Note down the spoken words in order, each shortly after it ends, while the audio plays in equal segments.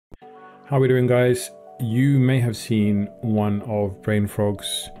How are we doing, guys? You may have seen one of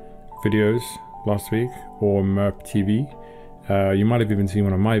Brainfrog's videos last week, or Merp TV. You might have even seen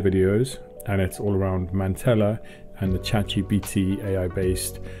one of my videos, and it's all around Mantella and the ChatGPT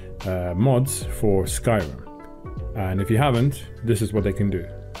AI-based mods for Skyrim. And if you haven't, this is what they can do.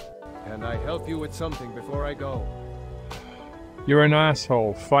 Can I help you with something before I go? You're an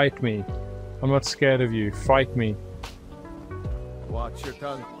asshole. Fight me. I'm not scared of you. Fight me. Watch your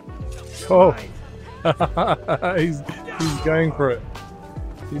tongue. Oh, he's going for it.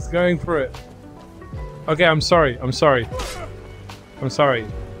 He's going for it. Okay, I'm sorry. I'm sorry. I'm sorry.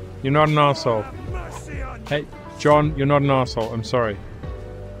 You're not an asshole. Hey, John, you're not an asshole. I'm sorry.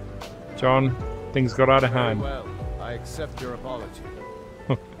 John, things got out of hand. Very well, I accept your apology.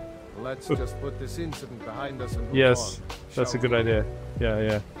 Let's just put this incident behind us and move Yes, on, that's a shall good we? idea.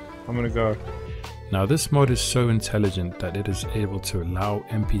 Yeah. I'm gonna go. Now, this mod is so intelligent that it is able to allow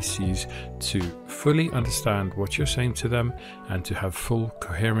NPCs to fully understand what you're saying to them and to have full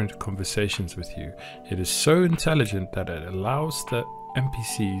coherent conversations with you. It is so intelligent that it allows the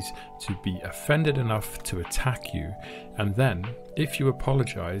NPCs to be offended enough to attack you, and then if you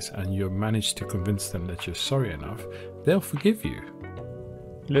apologize and you manage to convince them that you're sorry enough, they'll forgive you.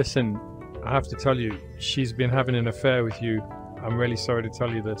 Listen, I have to tell you, she's been having an affair with you. I'm really sorry to tell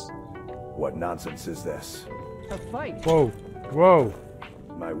you this. What nonsense is this? A fight. Whoa.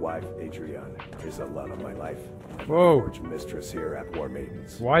 My wife, Adrienne, is a lot of my life. Whoa. Forge mistress here at War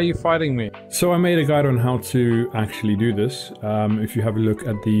Maidens. Why are you fighting me? So I made a guide on how to actually do this. If you have a look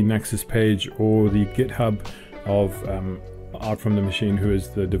at the Nexus page or the GitHub of Art from the Machine, who is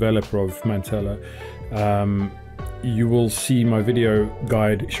the developer of Mantella, you will see my video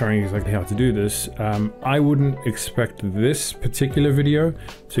guide showing exactly how to do this. I wouldn't expect this particular video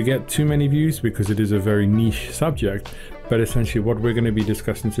to get too many views because it is a very niche subject, but essentially what we're going to be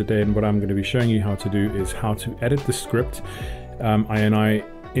discussing today and what I'm going to be showing you how to do is how to edit the script INI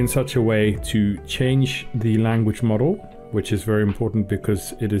in such a way to change the language model, which is very important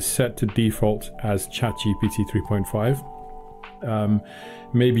because it is set to default as ChatGPT 3.5.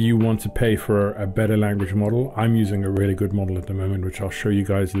 Maybe you want to pay for a better language model. I'm using a really good model at the moment, which I'll show you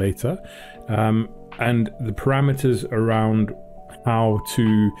guys later. And the parameters around how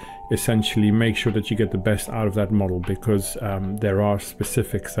to essentially make sure that you get the best out of that model, because there are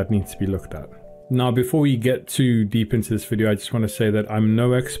specifics that need to be looked at. Now, before we get too deep into this video, I just want to say that I'm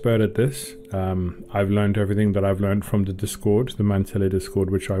no expert at this. I've learned everything that I've learned from the Discord, the Mantella Discord,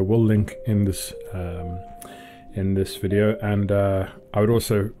 which I will link in this video, and I would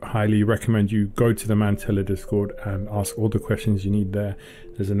also highly recommend you go to the Mantella Discord and ask all the questions you need there.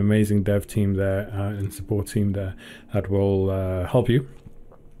 There's an amazing dev team there and support team there that will help you.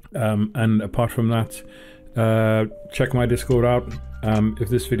 And apart from that, check my Discord out. If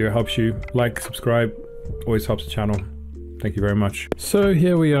this video helps you, like, subscribe, always helps the channel. Thank you very much. So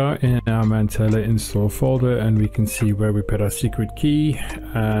here we are in our Mantella install folder, and we can see where we put our secret key,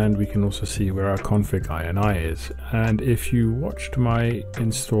 and we can also see where our config.ini is. And if you watched my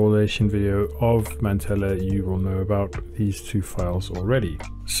installation video of Mantella, you will know about these two files already.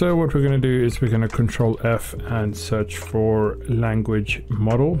 So what we're going to do is we're going to Control F and search for language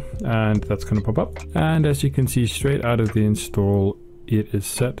model, and that's going to pop up. And as you can see straight out of the install, it is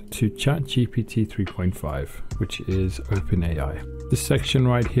set to ChatGPT 3.5, which is OpenAI. This section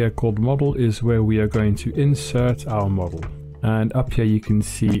right here called model is where we are going to insert our model. And up here you can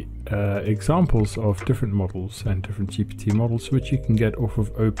see examples of different models and different GPT models, which you can get off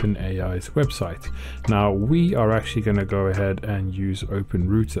of OpenAI's website. Now, we are actually going to go ahead and use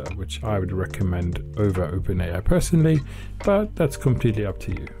OpenRouter, which I would recommend over OpenAI personally, but that's completely up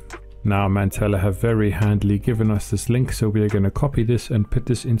to you. Now, Mantella have very handily given us this link, so we are going to copy this and put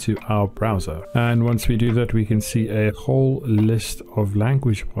this into our browser. And once we do that, we can see a whole list of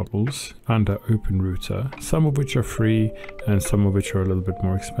language models under OpenRouter, some of which are free and some of which are a little bit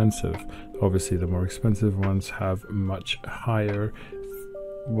more expensive. Obviously, the more expensive ones have much higher,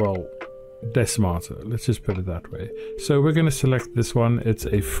 well, they're smarter. Let's just put it that way. So we're going to select this one. It's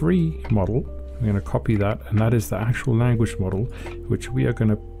a free model. I'm going to copy that, and that is the actual language model, which we are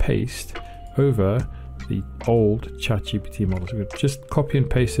going to paste over the old ChatGPT model. So we're going to just copy and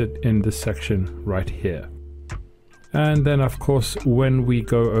paste it in this section right here. And then, of course, when we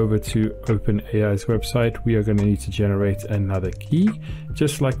go over to OpenAI's website, we are going to need to generate another key,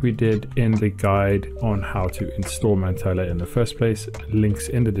 just like we did in the guide on how to install Mantella in the first place. Links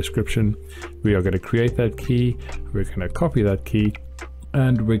in the description. We are going to create that key. We're going to copy that key,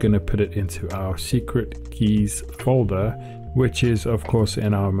 and we're going to put it into our secret keys folder, which is of course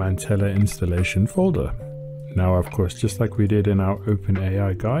in our Mantella installation folder. Now, of course, just like we did in our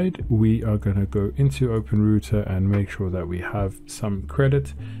OpenAI guide, we are going to go into OpenRouter and make sure that we have some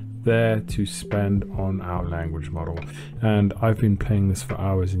credit there to spend on our language model. And I've been playing this for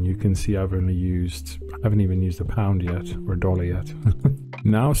hours, and you can see I haven't even used a pound yet, or a dollar yet.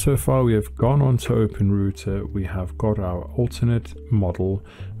 Now, so far we have gone on to OpenRouter, we have got our alternate model,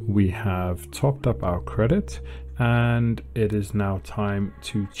 we have topped up our credit, and it is now time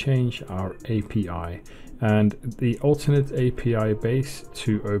to change our API. And the alternate API base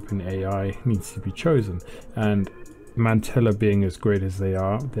to OpenAI needs to be chosen. And Mantella being as great as they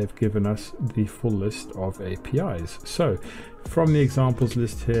are, they've given us the full list of APIs. So from the examples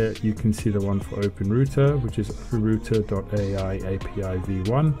list here, you can see the one for OpenRouter, which is OpenRouter.Ai API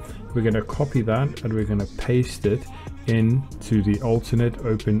v1. We're going to copy that and we're going to paste it into the alternate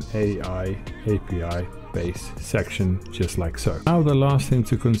OpenAI API base section, just like so. Now the last thing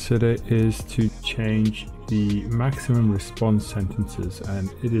to consider is to change the maximum response sentences, and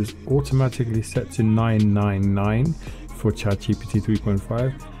it is automatically set to 999 for ChatGPT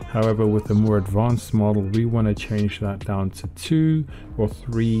 3.5. However, with the more advanced model, we want to change that down to 2 or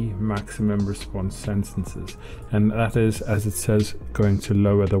 3 maximum response sentences, and that is, as it says, going to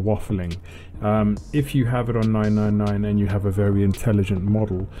lower the waffling. If you have it on 999 and you have a very intelligent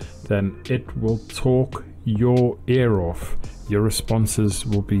model, then it will talk your ear off. Your responses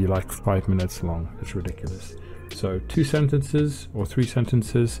will be like 5 minutes long. It's ridiculous. So 2 sentences or 3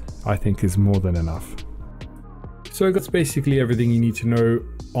 sentences, I think, is more than enough. So that's basically everything you need to know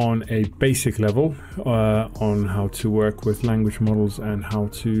on a basic level on how to work with language models and how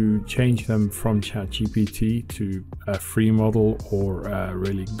to change them from ChatGPT to a free model or a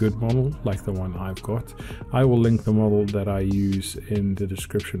really good model like the one I've got. I will link the model that I use in the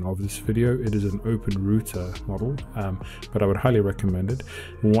description of this video. It is an OpenRouter model, but I would highly recommend it.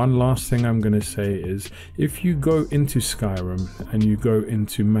 One last thing I'm going to say is, if you go into Skyrim and you go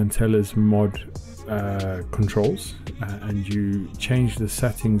into Mantella's Mod controls and you change the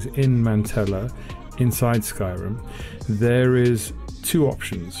settings in Mantella inside Skyrim, there is 2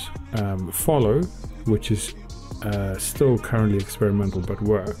 options. Follow, which is still currently experimental but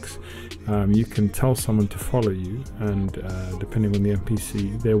works. You can tell someone to follow you, and depending on the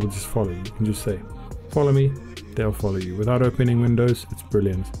NPC, they will just follow you. You can just say, follow me, they'll follow you. Without opening windows, it's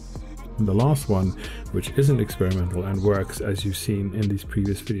brilliant. And the last one, which isn't experimental and works as you've seen in these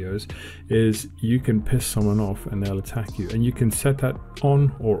previous videos, is you can piss someone off and they'll attack you, and you can set that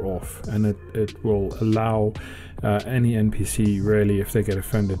on or off, and it will allow any NPC, really, if they get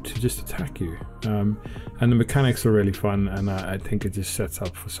offended, to just attack you. And the mechanics are really fun, and I think it just sets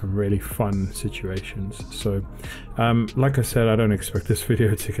up for some really fun situations. So like I said, I don't expect this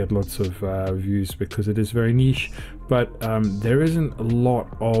video to get lots of views because it is very niche, but there isn't a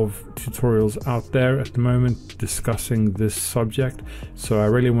lot of tutorials out there at the moment discussing this subject, so I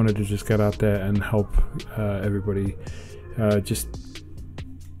really wanted to just get out there and help everybody just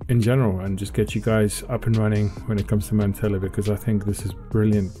in general, and just get you guys up and running when it comes to Mantella, because I think this is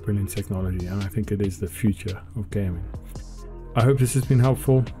brilliant technology, and I think it is the future of gaming. I hope this has been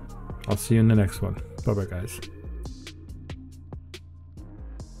helpful. I'll see you in the next one. Bye bye, guys.